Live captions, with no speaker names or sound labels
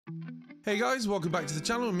Hey guys, welcome back to the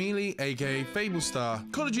channel. Melee, aka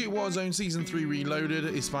Fablestar. Call of Duty Warzone Season 3 Reloaded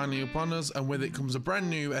is finally upon us, and with it comes a brand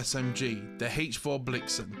new SMG, the H4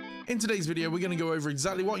 Blixen. In today's video, we're going to go over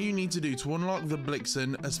exactly what you need to do to unlock the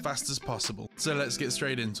Blixen as fast as possible. So let's get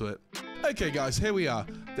straight into it. Okay guys, here we are,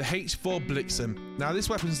 the H4 Blixen. Now this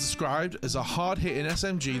weapon is described as a hard-hitting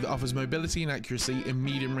SMG that offers mobility and accuracy in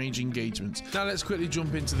medium-range engagements. Now let's quickly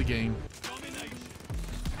jump into the game.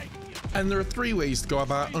 And there are three ways to go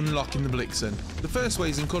about unlocking the Blixen. The first way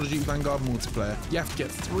is in Call of Duty Vanguard multiplayer. You have to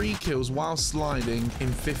get 3 kills while sliding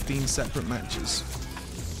in 15 separate matches.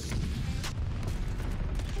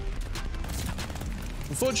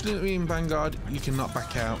 Unfortunately in Vanguard, you cannot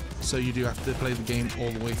back out, so you do have to play the game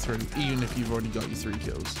all the way through, even if you've already got your 3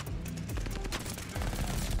 kills.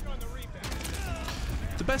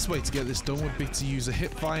 The best way to get this done would be to use a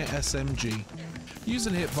hipfire SMG.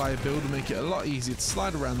 Using a hipfire build will make it a lot easier to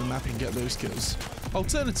slide around the map and get those kills.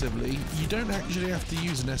 Alternatively, you don't actually have to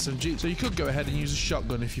use an SMG, so you could go ahead and use a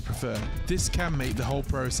shotgun if you prefer. This can make the whole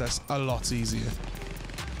process a lot easier.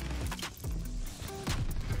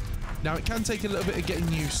 Now it can take a little bit of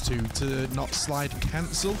getting used to not slide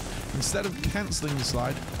cancel. Instead of cancelling the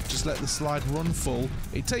slide, just let the slide run full.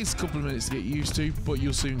 It takes a couple of minutes to get used to, but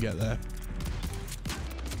you'll soon get there.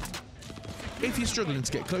 If you're struggling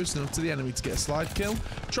to get close enough to the enemy to get a slide kill,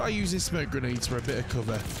 try using smoke grenades for a bit of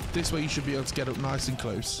cover. This way you should be able to get up nice and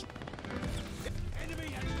close.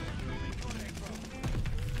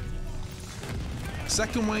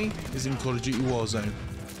 Second way is in Call of Duty Warzone.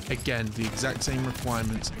 Again, the exact same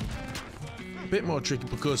requirements. A bit more tricky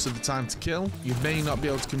because of the time to kill. You may not be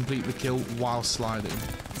able to complete the kill while sliding.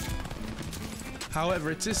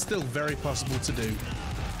 However, it is still very possible to do.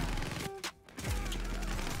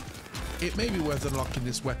 It may be worth unlocking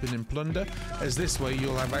this weapon in Plunder, as this way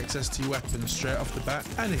you'll have access to your weapon straight off the bat,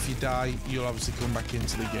 and if you die, you'll obviously come back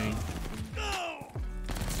into the game.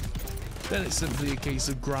 Then it's simply a case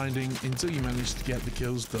of grinding until you manage to get the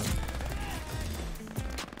kills done.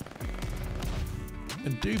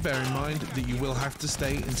 And do bear in mind that you will have to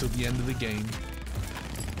stay until the end of the game.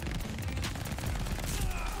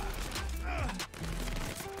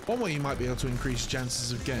 One way you might be able to increase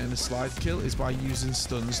chances of getting a slide kill is by using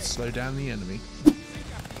stuns to slow down the enemy.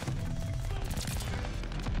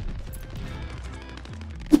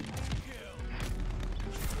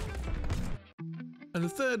 And the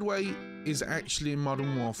third way is actually in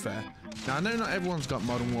Modern Warfare. Now I know not everyone's got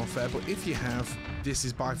Modern Warfare, but if you have, this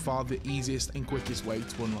is by far the easiest and quickest way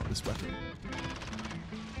to unlock this weapon.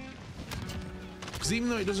 Because even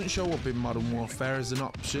though it doesn't show up in Modern Warfare as an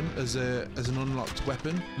option, as an unlocked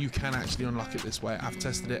weapon, you can actually unlock it this way. I've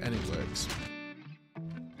tested it and it works.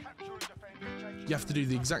 You have to do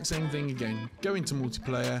the exact same thing again. Go into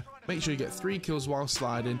multiplayer, make sure you get 3 kills while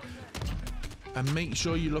sliding, and make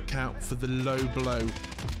sure you look out for the low blow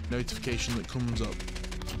notification that comes up.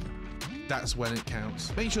 That's when it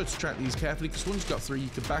counts. Make sure to track these carefully, because once you've got 3 you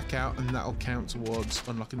can back out and that'll count towards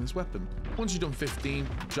unlocking this weapon. Once you've done 15,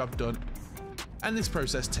 job done. And this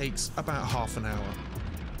process takes about half an hour.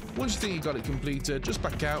 Once you think you've got it completed, just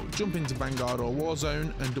back out, jump into Vanguard or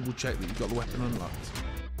Warzone and double check that you've got the weapon unlocked.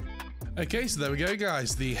 Okay, so there we go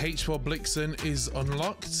guys, the H4 Blixen is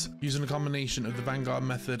unlocked using a combination of the Vanguard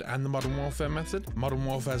method and the Modern Warfare method. Modern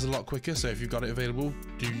Warfare is a lot quicker, so if you've got it available,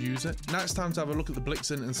 do use it. Now it's time to have a look at the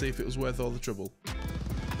Blixen and see if it was worth all the trouble.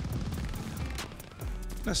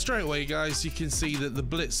 Now straight away guys, you can see that the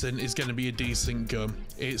Blixen is going to be a decent gun.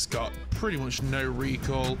 It's got pretty much no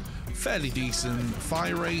recoil, fairly decent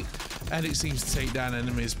fire rate, and it seems to take down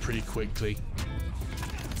enemies pretty quickly.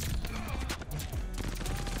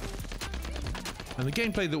 And the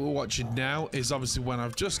gameplay that we're watching now is obviously when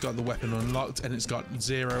I've just got the weapon unlocked and it's got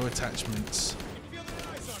 0 attachments.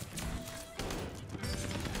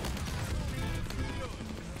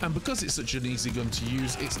 And because it's such an easy gun to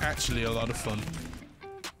use, it's actually a lot of fun.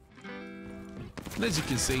 And as you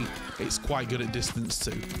can see, it's quite good at distance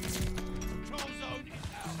too.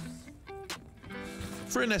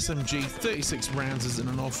 For an SMG, 36 rounds isn't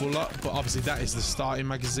an awful lot, but obviously that is the starting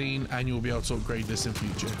magazine and you'll be able to upgrade this in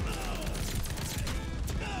future.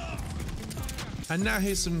 And now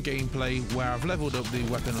here's some gameplay where I've leveled up the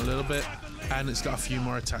weapon a little bit and it's got a few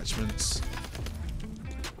more attachments.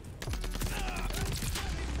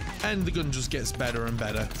 And the gun just gets better and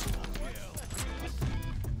better.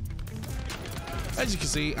 As you can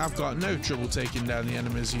see, I've got no trouble taking down the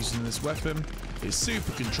enemies using this weapon. It's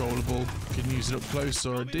super controllable, you can use it up close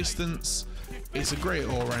or a distance. It's a great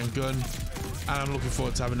all-round gun, and I'm looking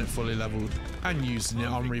forward to having it fully leveled and using it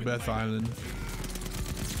on Rebirth Island.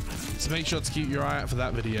 So make sure to keep your eye out for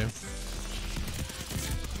that video.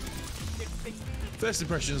 First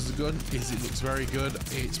impressions of the gun is it looks very good.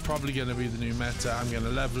 It's probably going to be the new meta. I'm going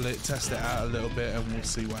to level it, test it out a little bit, and we'll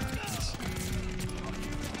see what happens.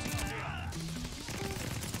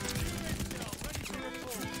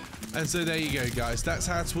 And so there you go, guys. That's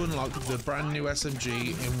how to unlock the brand new SMG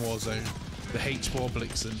in Warzone, the H4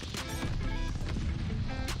 Blixen.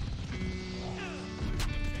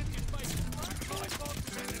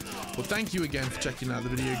 Well, thank you again for checking out the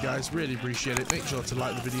video, guys. Really appreciate it. Make sure to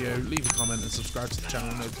like the video, leave a comment, and subscribe to the channel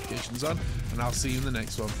with notifications on. And I'll see you in the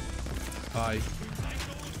next one. Bye.